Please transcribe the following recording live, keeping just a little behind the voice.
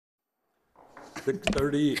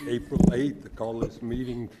6:30, April 8th, to call this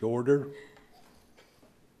meeting to order.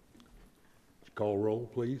 Call roll,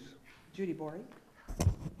 please. Judy Borey.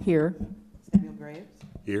 Here. Samuel Graves.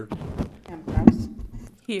 Here. Pam Krause.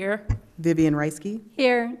 Here. Vivian Reisky.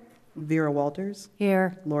 Here. Vera Walters.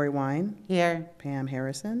 Here. Lori Wine. Here. Pam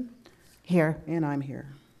Harrison. Here. And I'm here.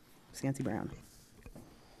 Scancy Brown.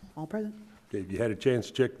 All present. Okay, have you had a chance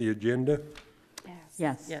to check the agenda?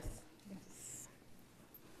 Yes. Yes.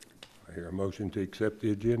 I hear a motion to accept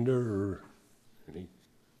the agenda, or any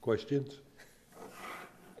questions?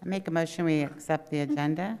 I make a motion, we accept the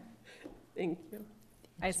agenda. Thank you.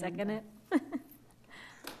 I second it.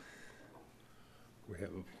 We have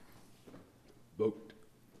a vote.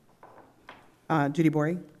 Judy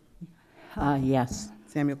Borey. Yes.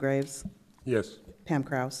 Samuel Graves. Yes. Pam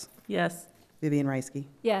Krause. Yes. Vivian Reisky.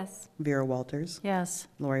 Yes. Vera Walters. Yes.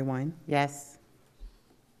 Lori Wine. Yes.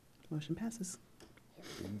 Motion passes.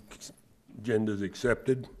 Agenda's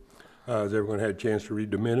accepted. Has everyone had a chance to read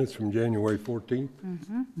the minutes from January 14th?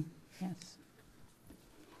 Mm-hmm. Yes.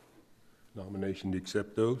 Nomination to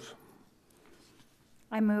accept those.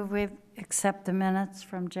 I move we accept the minutes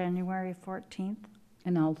from January 14th.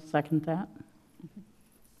 And I'll second that.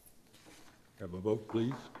 Have a vote,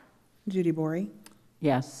 please. Judy Borey.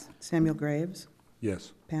 Yes. Samuel Graves.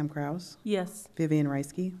 Yes. Pam Krause. Yes. Vivian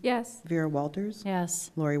Reisky. Yes. Vera Walters. Yes.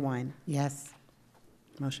 Lori Wine. Yes.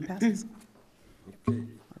 Motion passes. Okay.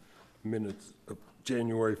 Minutes of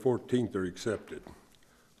January 14th are accepted.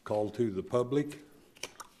 Call to the public.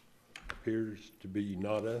 Appears to be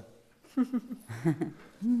nada. Do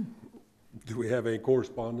we have any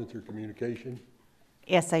correspondence or communication?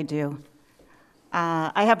 Yes, I do.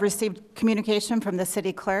 I have received communication from the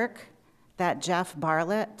city clerk that Jeff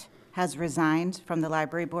Barlett has resigned from the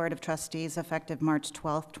Library Board of Trustees effective March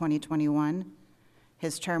 12th, 2021.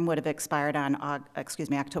 His term would have expired on,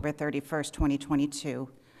 October 31st, 2022.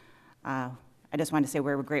 I just wanted to say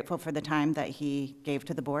we're grateful for the time that he gave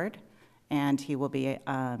to the board, and he will be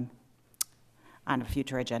on a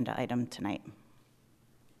future agenda item tonight.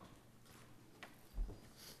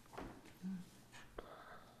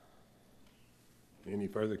 Any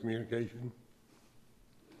further communication?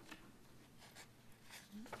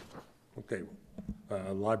 Okay.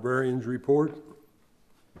 Librarian's report.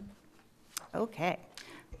 Okay.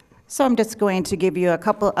 So I'm just going to give you a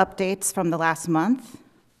couple updates from the last month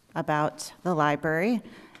about the library.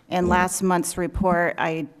 In last month's report,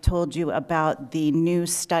 I told you about the new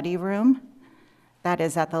study room that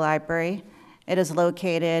is at the library. It is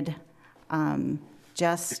located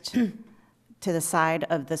just to the side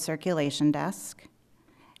of the circulation desk.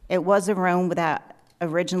 It was a room that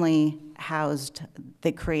originally housed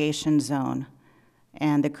the creation zone.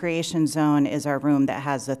 And the creation zone is our room that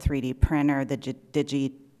has a 3D printer, the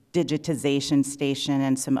digitization station,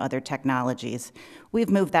 and some other technologies. We've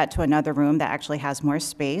moved that to another room that actually has more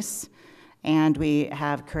space, and we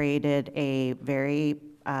have created a very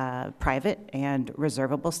private and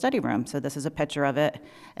reservable study room. So this is a picture of it.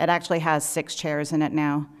 It actually has 6 chairs in it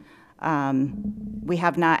now. We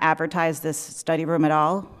have not advertised this study room at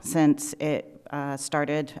all since it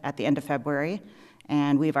started at the end of February.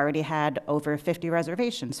 And we've already had over 50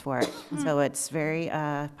 reservations for it. So it's very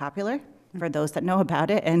popular for those that know about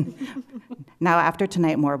it. And now after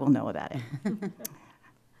tonight, more will know about it.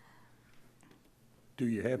 Do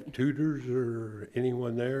you have tutors or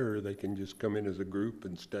anyone there, or they can just come in as a group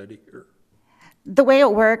and study? Or? The way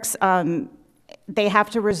it works, they have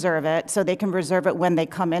to reserve it. So they can reserve it when they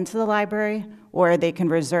come into the library, or they can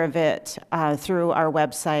reserve it through our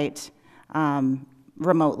website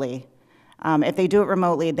remotely. If they do it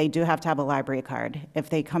remotely, they do have to have a library card. If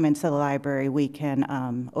they come into the library, we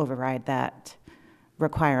can override that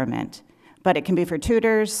requirement. But it can be for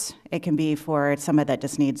tutors. It can be for someone that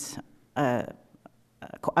just needs a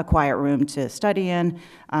quiet room to study in.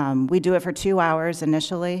 We do it for 2 hours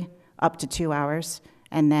initially, up to 2 hours.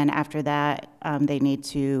 And then after that, they need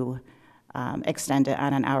to extend it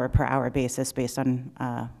on an hour-per-hour basis based on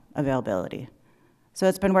availability. So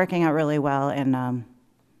it's been working out really well, and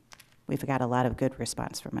we've got a lot of good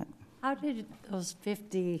response from it. How did those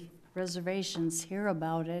 50 reservations hear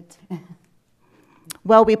about it?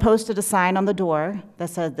 Well, we posted a sign on the door that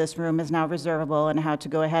said this room is now reservable and how to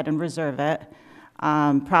go ahead and reserve it.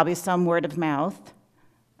 Probably some word of mouth.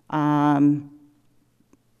 I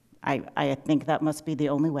think that must be the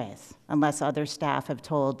only ways, unless other staff have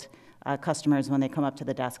told customers when they come up to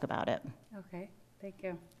the desk about it. Okay, thank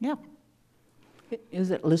you. Yeah.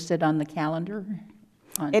 Is it listed on the calendar?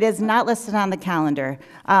 It is not listed on the calendar.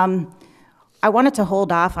 I wanted to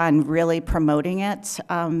hold off on really promoting it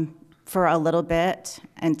for a little bit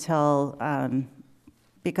until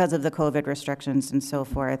because of the COVID restrictions and so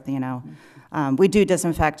forth, you know. We do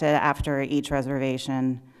disinfect it after each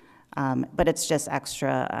reservation, but it's just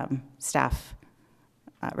extra staff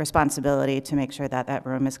responsibility to make sure that that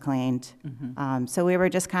room is cleaned. So we were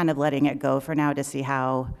just kind of letting it go for now to see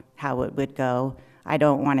how it would go. I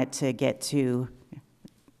don't want it to get too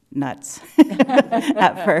nuts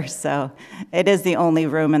at first, so it is the only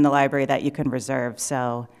room in the library that you can reserve,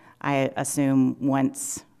 so I assume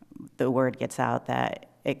once the word gets out that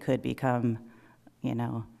it could become, you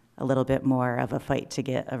know, a little bit more of a fight to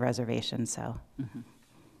get a reservation, so.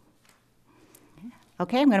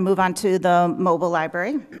 Okay, I'm going to move on to the mobile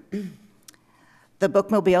library. The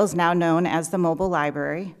bookmobile is now known as the mobile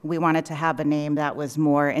library. We wanted to have a name that was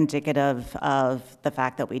more indicative of the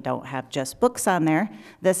fact that we don't have just books on there.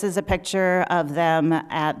 This is a picture of them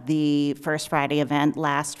at the First Friday event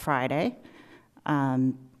last Friday.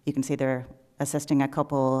 You can see they're assisting a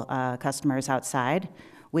couple customers outside.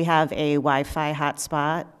 We have a Wi-Fi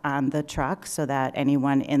hotspot on the truck so that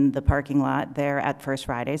anyone in the parking lot there at First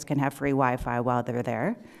Fridays can have free Wi-Fi while they're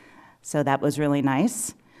there. So that was really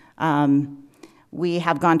nice. We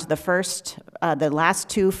have gone to the last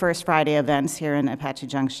two First Friday events here in Apache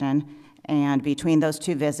Junction, and between those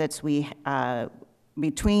two visits, to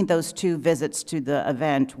the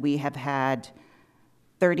event, we have had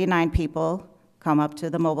 39 people come up to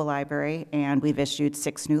the mobile library, and we've issued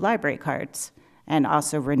 6 new library cards, and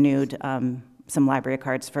also renewed some library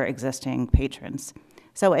cards for existing patrons.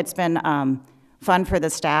 So it's been fun for the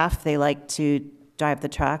staff. They like to drive the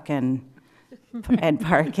truck and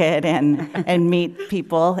park it and meet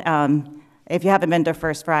people. If you haven't been to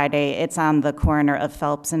First Friday, it's on the corner of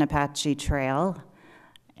Phelps and Apache Trail.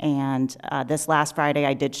 And this last Friday,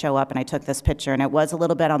 I did show up and I took this picture, and it was a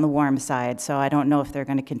little bit on the warm side, so I don't know if they're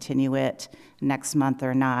going to continue it next month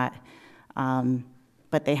or not.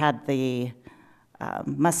 But they had the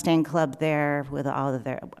Mustang Club there with all of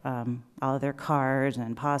their cars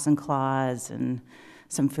and paws and claws and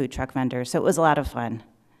some food truck vendors, so it was a lot of fun.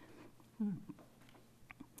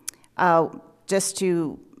 Just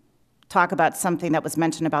to talk about something that was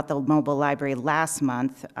mentioned about the mobile library last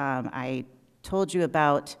month, I told you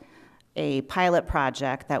about a pilot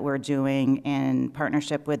project that we're doing in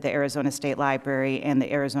partnership with the Arizona State Library and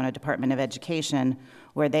the Arizona Department of Education,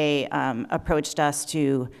 where they approached us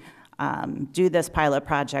to do this pilot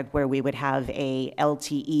project where we would have a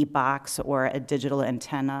LTE box or a digital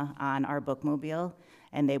antenna on our bookmobile,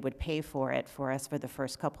 and they would pay for it for us for the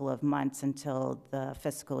first couple of months until the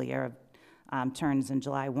fiscal year turns in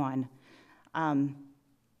July 1.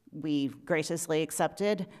 We graciously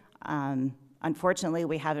accepted. Unfortunately,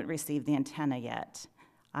 we haven't received the antenna yet.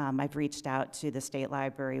 I've reached out to the state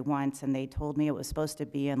library once, and they told me it was supposed to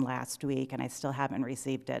be in last week, and I still haven't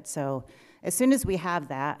received it. So as soon as we have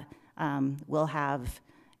that, we'll have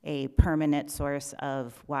a permanent source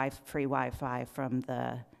of free Wi-Fi from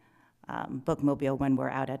the bookmobile when we're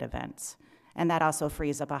out at events. And that also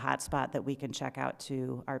frees up a hotspot that we can check out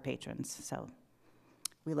to our patrons. So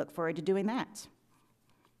we look forward to doing that.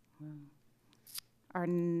 Our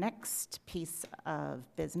next piece of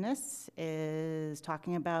business is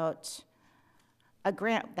talking about a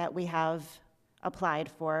grant that we have applied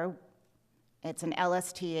for. It's an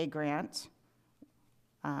LSTA grant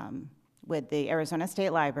with the Arizona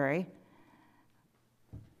State Library.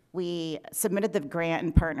 We submitted the grant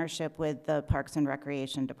in partnership with the Parks and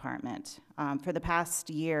Recreation Department. For the past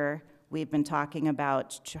year, we've been talking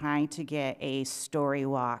about trying to get a story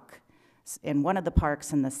walk in one of the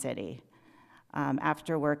parks in the city.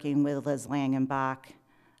 After working with Liz Langenbach,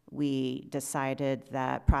 we decided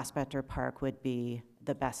that Prospector Park would be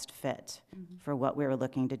the best fit for what we were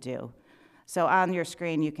looking to do. So on your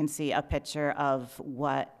screen, you can see a picture of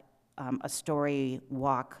what a story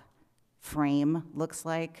walk frame looks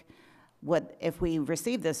like. If we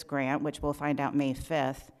receive this grant, which we'll find out May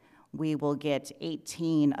 5th, we will get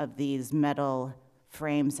 18 of these metal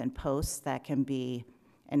frames and posts that can be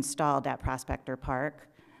installed at Prospector Park.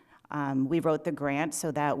 We wrote the grant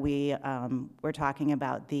so that we're talking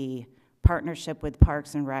about the partnership with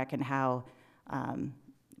Parks and Rec and how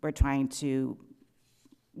we're trying to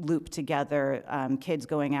loop together kids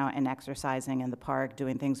going out and exercising in the park,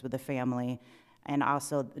 doing things with the family. And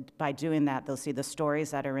also, by doing that, they'll see the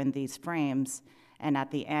stories that are in these frames, and at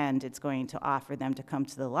the end, it's going to offer them to come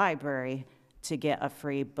to the library to get a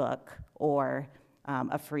free book or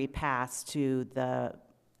a free pass to the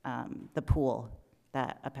pool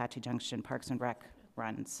that Apache Junction Parks and Rec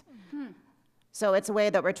runs. So it's a way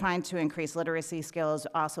that we're trying to increase literacy skills,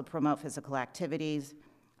 also promote physical activities.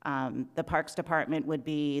 The Parks Department would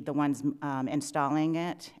be the ones installing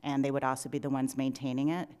it, and they would also be the ones maintaining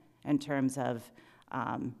it in terms of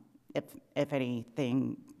if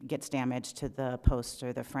anything gets damaged to the posts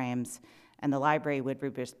or the frames. And the library would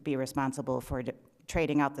be responsible for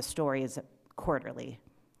trading out the stories quarterly,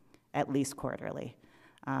 at least quarterly.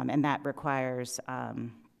 And that requires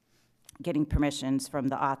getting permissions from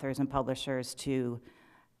the authors and publishers to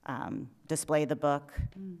display the book,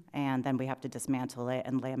 and then we have to dismantle it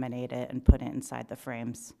and laminate it and put it inside the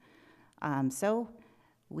frames. So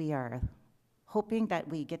we are hoping that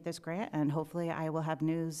we get this grant, and hopefully I will have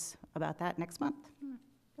news about that next month.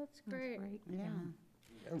 That's great. Yeah.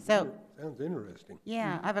 Sounds interesting.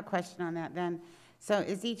 Yeah, I have a question on that then. So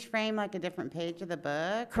is each frame like a different page of the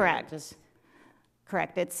book? or Correct. Just,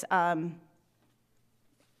 Correct. It's,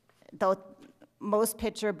 though most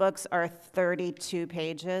picture books are 32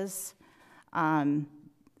 pages,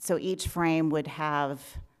 so each frame would have,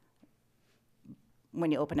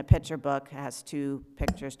 when you open a picture book, it has 2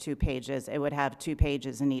 pictures, 2 pages. It would have 2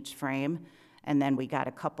 pages in each frame, and then we got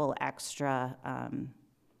a couple extra,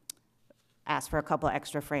 asked for a couple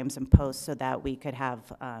extra frames in post so that we could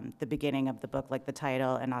have the beginning of the book, like the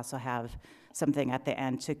title, and also have something at the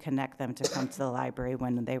end to connect them to come to the library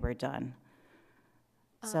when they were done.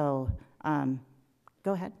 So,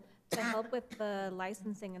 go ahead. To help with the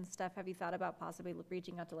licensing and stuff, have you thought about possibly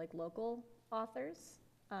reaching out to like local authors?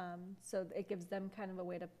 So it gives them kind of a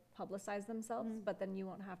way to publicize themselves, but then you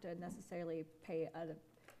won't have to necessarily pay a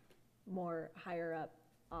more higher up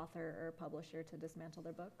author or publisher to dismantle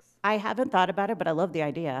their books? I haven't thought about it, but I love the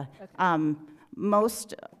idea. Okay.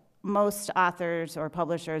 Most authors or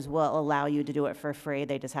publishers will allow you to do it for free.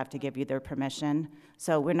 They just have to give you their permission.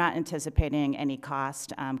 So we're not anticipating any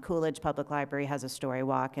cost. Coolidge Public Library has a story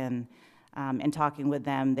walk, and in talking with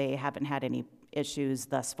them, they haven't had any issues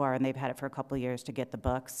thus far, and they've had it for a couple of years to get the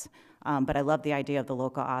books. But I love the idea of the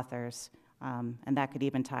local authors, and that could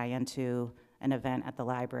even tie into an event at the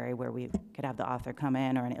library where we could have the author come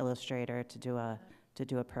in or an illustrator to do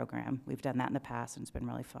a program. We've done that in the past, and it's been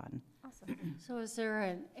really fun. Awesome. So is there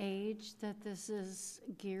an age that this is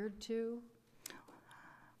geared to?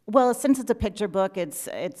 Well, since it's a picture book, it's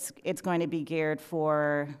going to be geared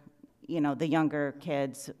for, the younger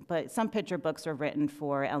kids. But some picture books are written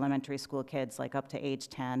for elementary school kids, like up to age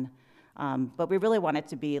 10. But we really want it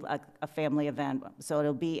to be a family event. So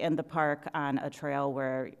it'll be in the park on a trail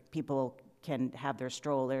where people can have their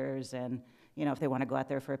strollers, and, if they want to go out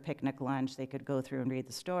there for a picnic lunch, they could go through and read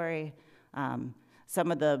the story. Some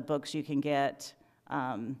of the books you can get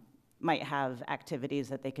might have activities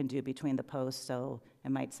that they can do between the posts, so it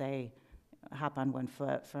might say, hop on one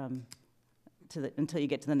foot until you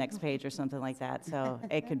get to the next page or something like that. So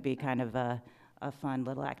it could be kind of a fun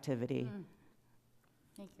little activity.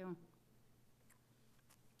 Thank you.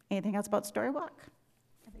 Anything else about Story Walk?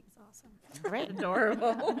 I think it's awesome. Great.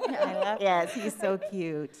 adorable. Yes, he's so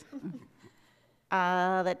cute.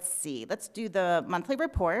 Let's see, let's do the monthly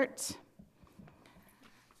report.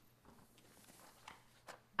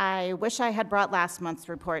 I wish I had brought last month's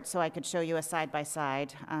report so I could show you a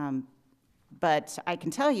side-by-side, but I can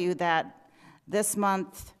tell you that this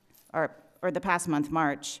month, or the past month,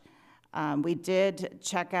 March, we did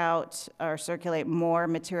check out or circulate more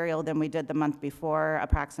material than we did the month before.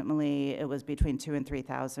 Approximately, it was between 2,000 and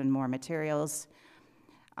 3,000 more materials.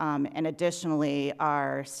 And additionally,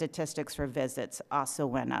 our statistics for visits also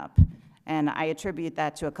went up. And I attribute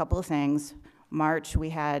that to a couple of things. March, we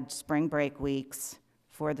had spring break weeks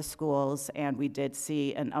for the schools, and we did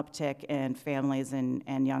see an uptick in families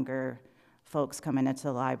and younger folks coming into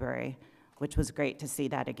the library, which was great to see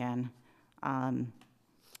that again.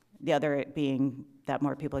 The other being that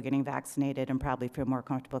more people are getting vaccinated and probably feel more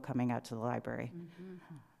comfortable coming out to the library.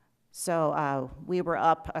 So we were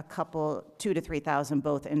up a couple, 2,000 to 3,000,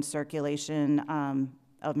 both in circulation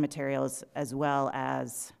of materials as well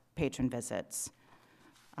as patron visits.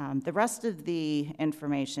 The rest of the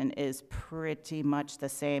information is pretty much the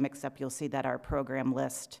same, except you'll see that our program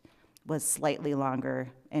list was slightly longer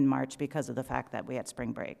in March because of the fact that we had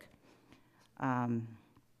spring break. Am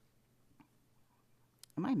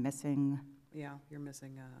I missing? Yeah, you're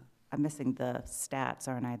missing, I'm missing the stats,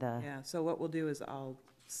 aren't I? yeah, so what we'll do is I'll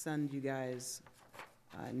send you guys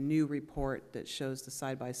a new report that shows the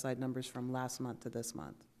side-by-side numbers from last month to this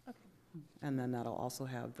month. Okay. And then that'll also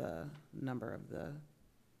have the number of the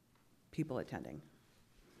people attending.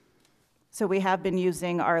 So we have been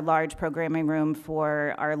using our large programming room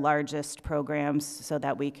for our largest programs so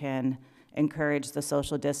that we can encourage the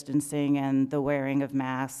social distancing and the wearing of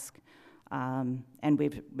masks. And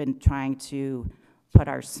we've been trying to put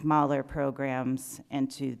our smaller programs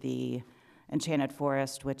into the Enchanted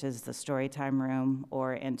Forest, which is the story time room,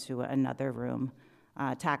 or into another room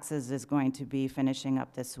Taxes is going to be finishing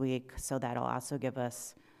up this week, so that'll also give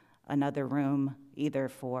us another room either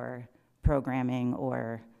for programming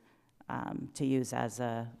or to use as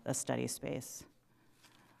a study space.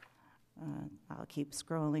 I'll keep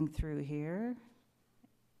scrolling through here.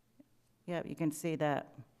 Yep, you can see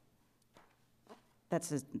that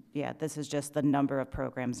this is just the number of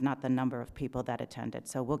programs, not the number of people that attended.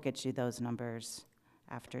 So we'll get you those numbers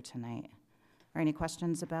after tonight. Are any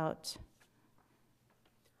questions about?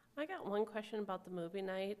 I got one question about the movie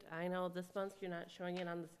night. I know this month you're not showing it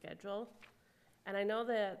on the schedule. And I know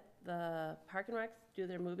that the Park and Recs do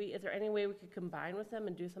their movie. Is there any way we could combine with them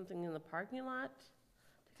and do something in the parking lot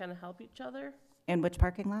to kind of help each other? In which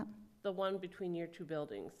parking lot? The one between your two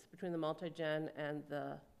buildings, between the multi-gen and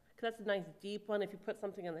the, because that's a nice deep one. If you put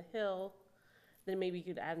something on the hill, then maybe you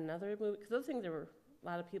could add another movie. Because those things, there were a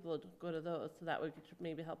lot of people would go to those, so that would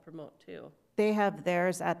maybe help promote too. They have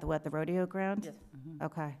theirs at the rodeo ground? Yes.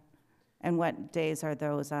 Okay. And what days are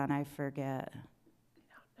those on? I forget.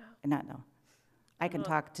 Not know. I can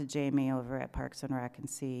talk to Jamie over at Parks and Rec and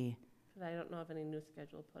see. Because I don't know of any new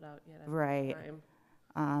schedule put out yet. At this Right.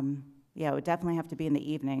 time. Yeah, it would definitely have to be in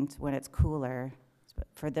the evenings when it's cooler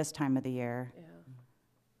for this time of the year. Yeah.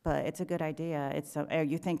 But it's a good idea. Are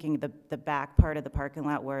you thinking the back part of the parking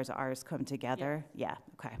lot where ours come together? Yeah,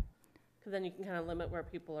 okay. Because then you can kind of limit where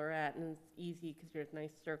people are at, and it's easy because you're a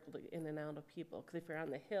nice circle to get in and out of people. Because if you're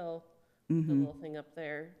on the hill, the little thing up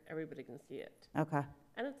there, everybody can see it. Okay,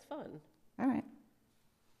 And it's fun. all right.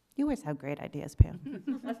 You always have great ideas, Pam.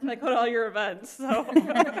 That's 'cause I go to all your events, so.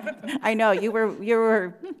 I know, you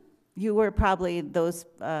were probably those,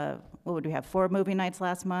 what would we have, 4 movie nights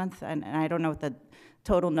last month? And I don't know what the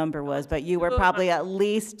total number was, but you were probably at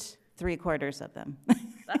least 3/4 of them.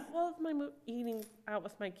 Well, it's my eating out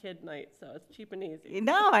with my kid night, so it's cheap and easy.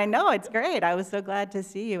 No, I know, it's great. I was so glad to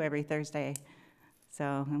see you every Thursday. So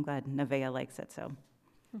I'm glad Nevaeh likes it, so.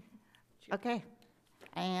 Okay.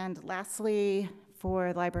 And lastly,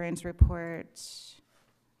 for librarian's report,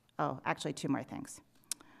 actually 2 more things.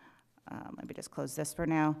 Let me just close this for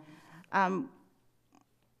now.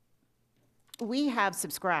 We have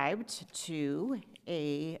subscribed to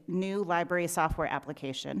a new library software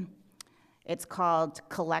application. It's called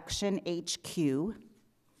Collection HQ,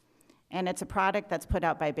 and it's a product that's put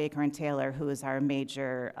out by Baker & Taylor, who is our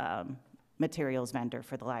major materials vendor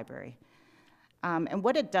for the library. And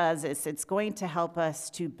what it does is it's going to help us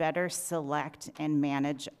to better select and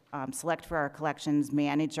manage, select for our collections,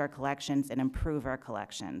 manage our collections, and improve our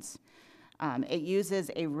collections. It uses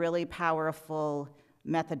a really powerful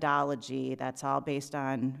methodology that's all based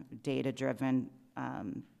on data-driven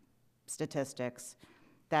statistics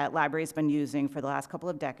that libraries been using for the last couple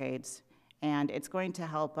of decades. And it's going to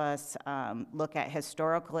help us look at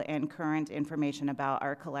historical and current information about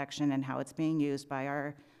our collection and how it's being used by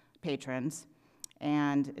our patrons.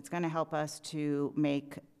 And it's going to help us to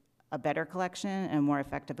make a better collection and a more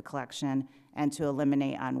effective collection and to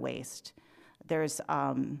eliminate on waste. There's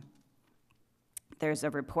a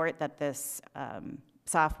report that this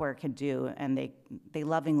software can do, and they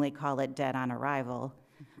lovingly call it dead on arrival.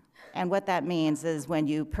 And what that means is when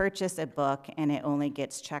you purchase a book and it only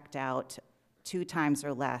gets checked out 2 times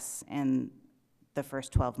or less in the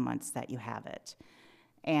first 12 months that you have it.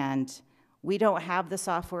 And we don't have the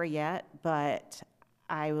software yet, but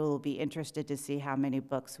I will be interested to see how many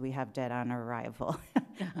books we have dead on arrival.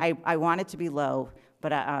 I want it to be low,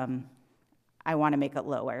 but I want to make it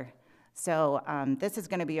lower. So this is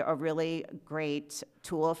going to be a really great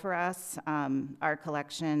tool for us. Our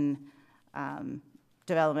collection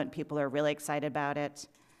development people are really excited about it.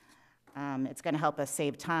 It's going to help us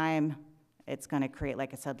save time. It's going to create,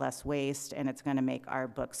 like I said, less waste, and it's going to make our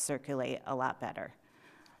books circulate a lot better.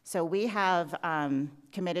 So we have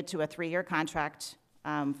committed to a 3-year contract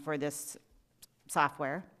for this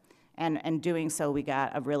software, and doing so, we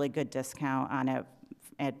got a really good discount on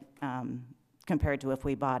it compared to if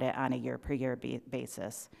we bought it on a year-per-year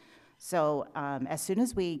basis. So as soon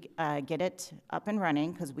as we get it up and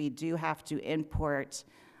running, because we do have to import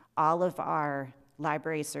all of our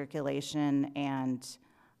library circulation and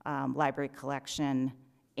library collection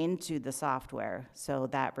into the software. So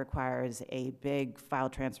that requires a big file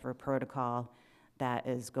transfer protocol that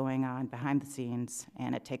is going on behind the scenes,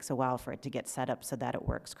 and it takes a while for it to get set up so that it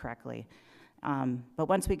works correctly. But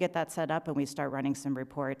once we get that set up and we start running some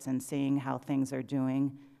reports and seeing how things are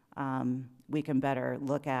doing, we can better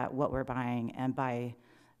look at what we're buying and buy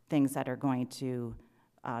things that are going to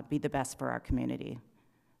be the best for our community.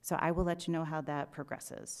 So I will let you know how that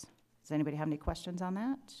progresses. Does anybody have any questions on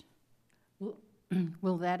that?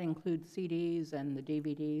 Will that include CDs and the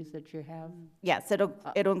DVDs that you have? Yes, it'll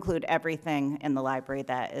include everything in the library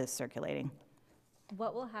that is circulating.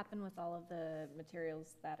 What will happen with all of the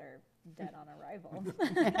materials that are dead on arrival?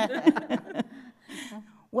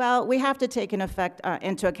 Well, we have to take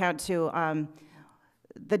into account too,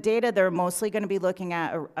 the data they're mostly going to be looking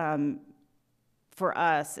at for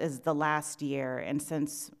us is the last year. And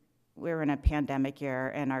since we're in a pandemic year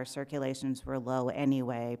and our circulations were low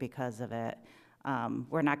anyway because of it,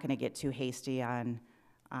 we're not going to get too hasty on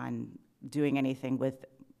doing anything with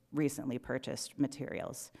recently purchased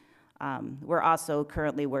materials. We're also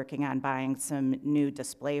currently working on buying some new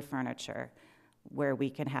display furniture where we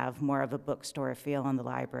can have more of a bookstore feel in the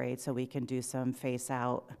library, so we can do some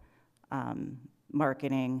face-out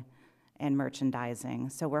marketing and merchandising.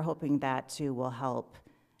 So we're hoping that too will help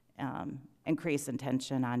increase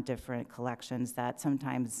attention on different collections that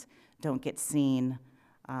sometimes don't get seen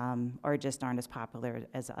or just aren't as popular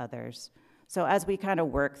as others. So as we kind of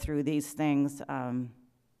work through these things,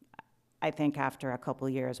 I think after a couple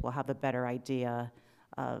of years, we'll have a better idea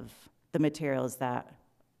of the materials that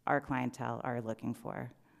our clientele are looking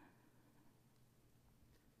for.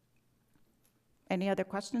 Any other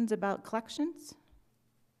questions about collections?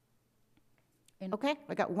 Okay,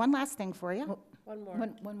 I got one last thing for you. One more.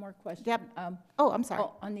 One more question. Yep. Oh, I'm sorry.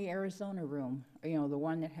 Oh, on the Arizona room, you know, the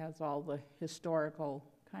one that has all the historical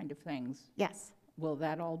kind of things, Yes. will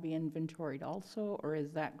that all be inventoried also, or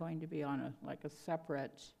is that going to be on a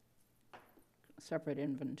separate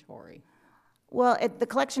inventory? Well, the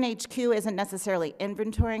collection HQ isn't necessarily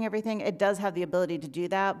inventorying everything. It does have the ability to do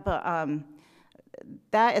that, but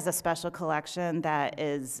that is a special collection that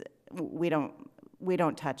is, we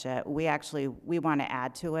don't touch it. We want to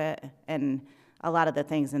add to it, and a lot of the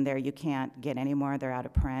things in there you can't get anymore. They're out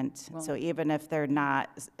of print. Well- So even if they're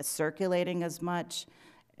not circulating as much,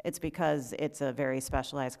 it's because it's a very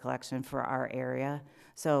specialized collection for our area.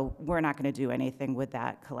 So we're not going to do anything with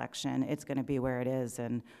that collection. It's going to be where it is,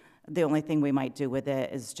 and the only thing we might do with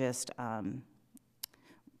it is just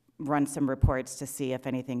run some reports to see if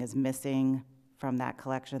anything is missing from that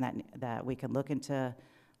collection that we can look into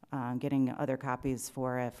getting other copies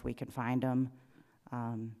for if we can find them.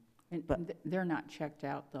 And But- they're not checked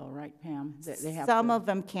out though, right, Pam? They have Some to- of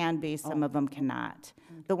them can be, some Oh. of them cannot.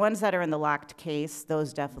 The ones that are in the locked case,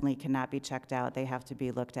 those definitely cannot be checked out. They have to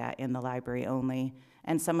be looked at in the library only.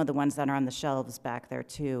 And some of the ones that are on the shelves back there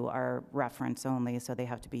too are reference only, so they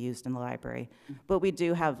have to be used in the library. But we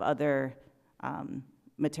do have other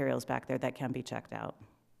materials back there that can be checked out.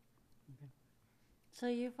 So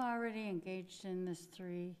you've already engaged in this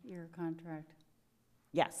 3-year contract?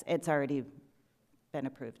 Yes, it's already been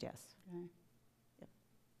approved, yes. Okay.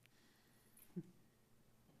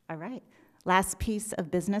 All right. Last piece of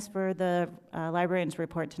business for the librarian's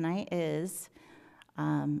report tonight is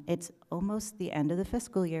it's almost the end of the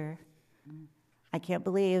fiscal year. I can't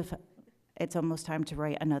believe it's almost time to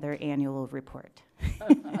write another annual report.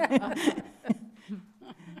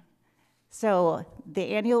 So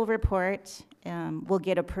the annual report will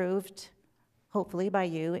get approved, hopefully by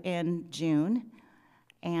you, in June.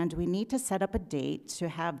 And we need to set up a date to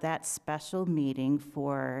have that special meeting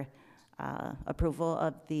for approval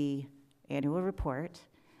of the annual report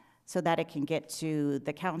so that it can get to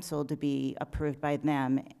the council to be approved by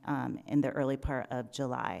them in the early part of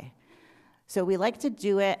July. So we like to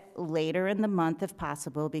do it later in the month if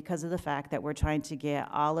possible because of the fact that we're trying to get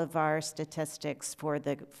all of our statistics for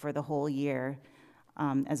the whole year,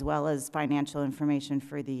 as well as financial information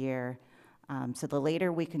for the year. So the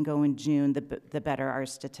later we can go in June, the better our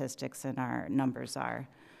statistics and our numbers are.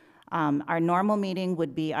 Our normal meeting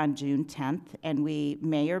would be on June 10th, and we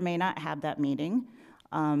may or may not have that meeting.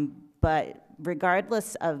 But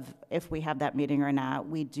regardless of if we have that meeting or not,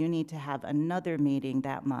 we do need to have another meeting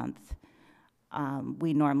that month.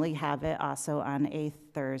 We normally have it also on a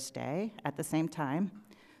Thursday at the same time.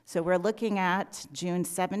 So we're looking at June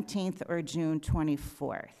 17th or June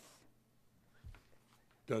 24th.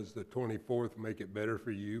 Does the 24th make it better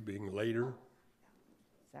for you, being later?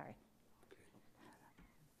 Sorry.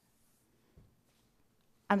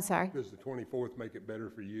 I'm sorry? Does the 24th make it better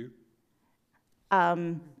for you?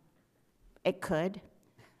 It could.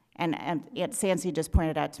 And Sansi just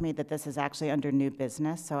pointed out to me that this is actually under new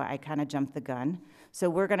business, so I kind of jumped the gun.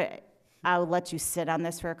 So I'll let you sit on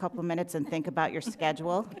this for a couple of minutes and think about your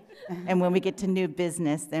schedule. And when we get to new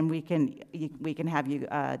business, then we can have you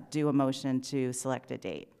do a motion to select a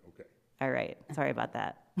date. Okay. All right, sorry about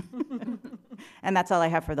that. And that's all I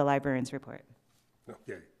have for the librarian's report.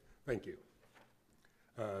 Okay, thank you.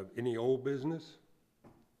 Any old business?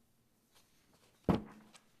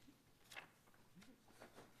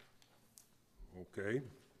 Okay.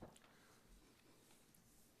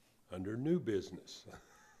 Under new business.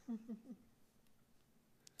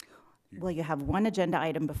 Well, you have one agenda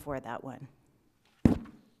item before that one.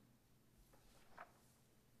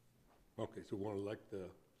 Okay, so we want to elect the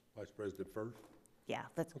vice president first? Yeah,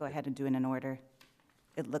 let's go Okay. ahead and do it in order.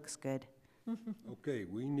 It looks good. Okay,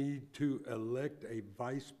 we need to elect a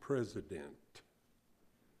vice president.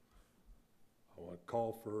 I want to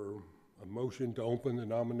call for a motion to open the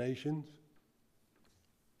nominations.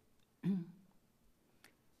 I'm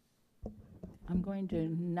going to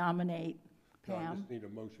nominate No, I Pam. just need a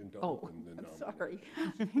motion to Oh, open the I'm nominations. sorry.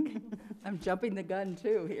 I'm jumping the gun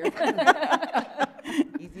too here.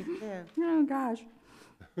 Easy to do. Oh, gosh.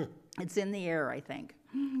 It's in the air, I think.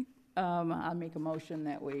 I'll make a motion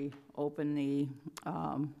that we open the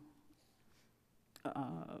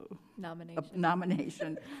Nomination.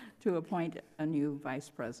 nomination to appoint a new vice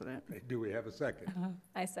president. Okay, do we have a second?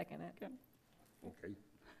 I second it. Okay,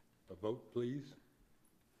 a vote, please.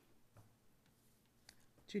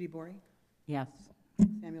 Judy Bory, Yes.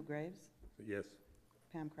 Samuel Graves, Yes.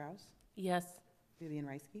 Pam Kraus, Yes. Vivian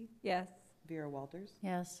Reisky, Yes. Vera Walters,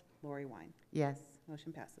 Yes. Lori Wine. Yes.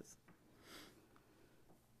 Motion passes.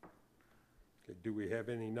 Okay, do we have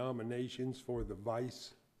any nominations for the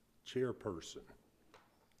vice chairperson?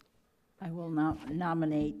 I will now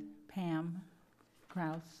nominate Pam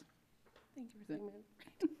Kraus. Thank you for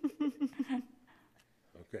saying that.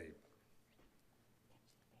 Okay.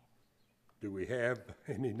 Do we have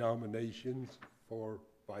any nominations for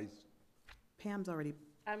vice? Pam's already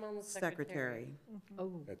I'm on the secretary,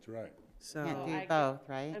 Oh, That's right. so, Can't I do get- both,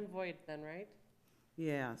 right? I'm void then, right?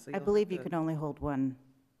 yeah, so I you'll believe have you to- can only hold one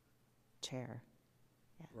chair.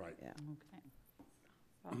 Right. Yeah.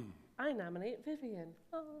 okay. I nominate Vivian.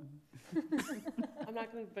 I'm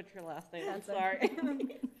not going to butcher your last name, I'm That's sorry.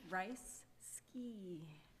 Rice ski.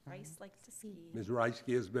 Rice likes to ski. Ms.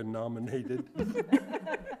 Reisky has been nominated.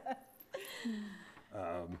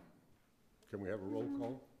 Can we have a roll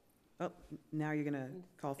call? Oh, now you're going to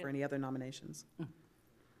call for any other nominations.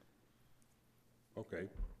 Okay.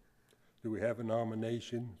 Do we have a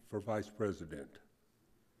nomination for vice president?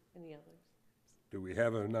 Any others? Do we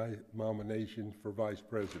have a nomination for vice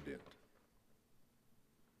president?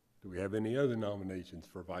 Do we have any other nominations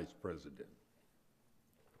for vice president?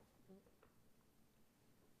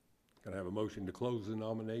 Can I have a motion to close the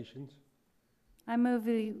nominations? I move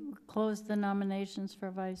we close the nominations for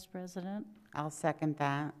vice president. I'll second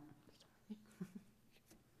that.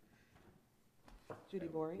 Judy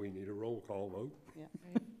Bory? We need a roll call vote. Yeah.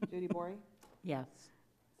 Judy Bory, Yes.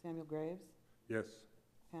 Samuel Graves, Yes.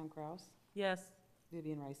 Pam Kraus, Yes.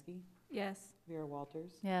 Vivian Reisky, Yes. Vera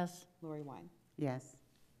Walters, Yes. Lori Wine. Yes.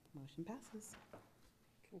 Motion passes.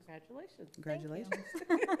 Congratulations. Congratulations.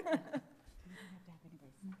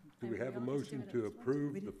 Do we have a motion to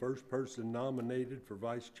approve the first person nominated for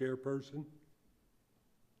vice chairperson?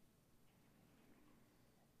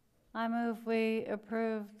 I move we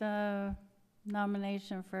approve the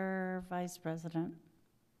nomination for vice president.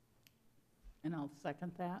 And I'll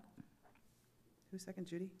second that. Who second,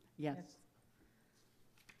 Judy? Yes.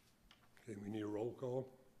 Okay, we need a roll call.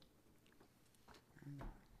 Okay.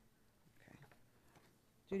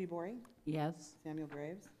 Judy Bory, Yes. Samuel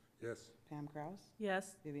Graves, Yes. Pam Kraus,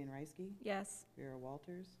 Yes. Vivian Reisky, Yes. Vera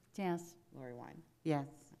Walters, Yes. Lori Wine. Yes.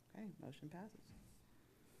 Okay, motion passes.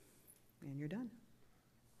 And you're done.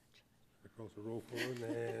 Across the roll forward,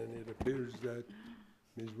 and it appears that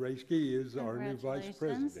Ms. Reisky is our new vice Congratulations.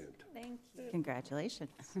 president. Thank you. Congratulations.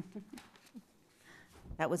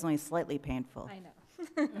 That was only slightly painful. I know.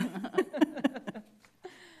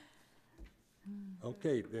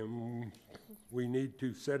 Okay, then we need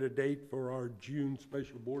to set a date for our June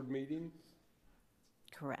special board meeting,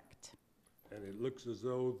 Correct. and it looks as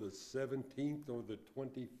though the 17th or the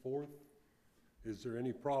 24th. Is there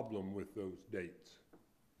any problem with those dates?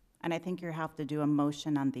 And I think you have to do a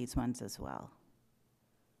motion on these ones as well.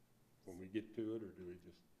 When we get to it, or do we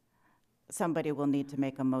just? Somebody will need to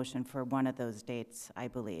make a motion for one of those dates, I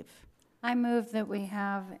believe. I move that we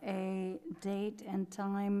have a date and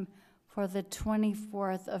time for the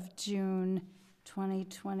 24th of June,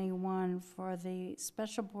 2021, for the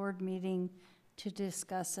special board meeting to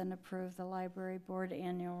discuss and approve the library board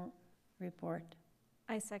annual report.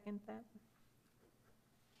 I second that.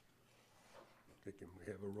 Okay, can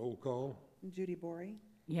we have a roll call? Judy Bory,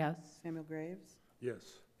 Yes. Samuel Graves,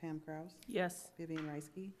 Yes. Pam Kraus, Yes. Vivian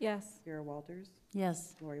Reisky, Yes. Vera Walters,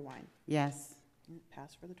 Yes. Lori Wine. Yes.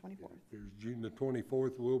 Pass for the 24th. There's June the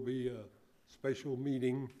 24th will be a special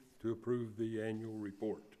meeting to approve the annual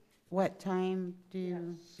report. What time do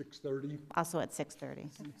you? 6:30, Also at 6:30.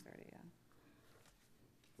 6:30, yeah.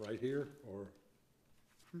 right here, or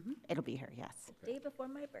It'll be here, yes. Day before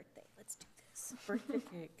my birthday, let's do this. Birthday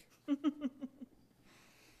cake.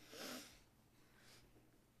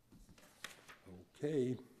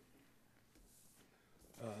 Okay.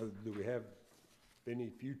 Do we have any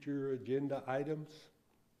future agenda items?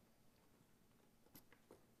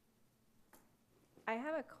 I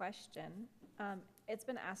have a question. It's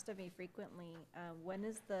been asked of me frequently, when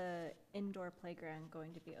is the indoor playground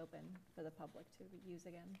going to be open for the public to use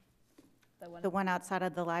again? The one outside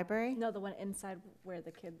of the library? No, the one inside where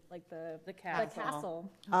the kid, like the castle.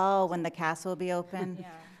 castle. Oh, when the castle will be open? Yeah.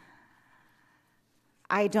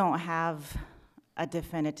 I don't have a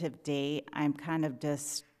definitive date. I'm kind of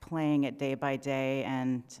just playing it day by day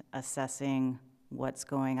and assessing what's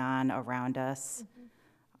going on around us.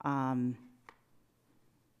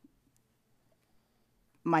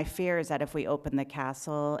 My fear is that if we open the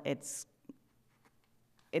castle, it's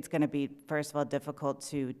going to be, first of all, difficult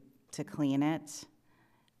to clean it.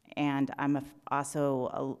 And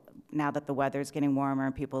also, now that the weather's getting warmer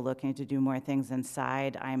and people are looking to do more things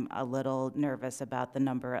inside, I'm a little nervous about the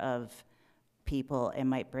number of people it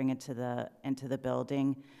might bring into the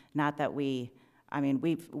building. Not that we've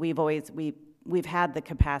had the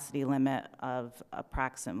capacity limit of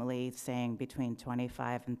approximately saying between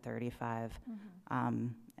 25 and 35.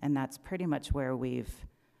 And that's pretty much where we've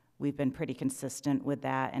been pretty consistent with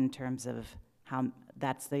that in terms of how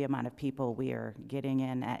that's the amount of people we are getting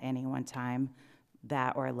in at any one time,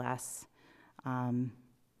 that or less.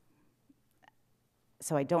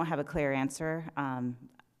 So I don't have a clear answer.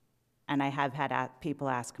 And I have had people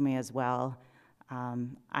ask me as well.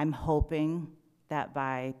 I'm hoping that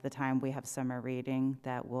by the time we have summer reading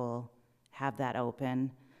that we'll have that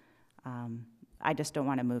open. I just don't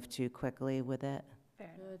want to move too quickly with it. Fair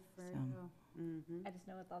enough. Good for So. you. I just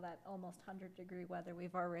know with all that almost 100-degree weather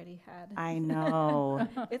we've already had. I know.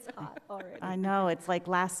 It's hot already. I know. It's like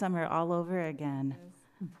last summer all over again.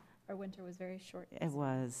 Our winter was very short. It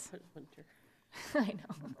was. Winter. I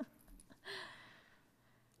know.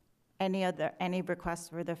 Any requests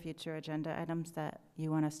for the future agenda items that you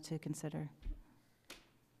want us to consider?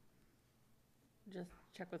 Just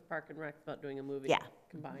check with Park and Rec about doing a movie. Yeah.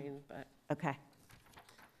 Combined, but Okay.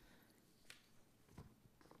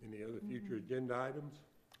 Any other future agenda items?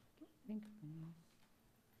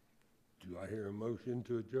 Do I hear a motion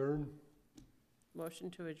to adjourn? motion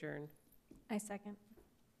to adjourn. I second.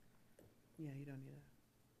 Yeah, you don't need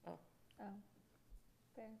Oh,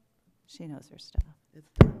 fair. She knows her stuff. it.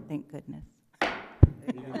 It's Thank goodness.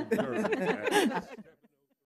 Meeting adjourned at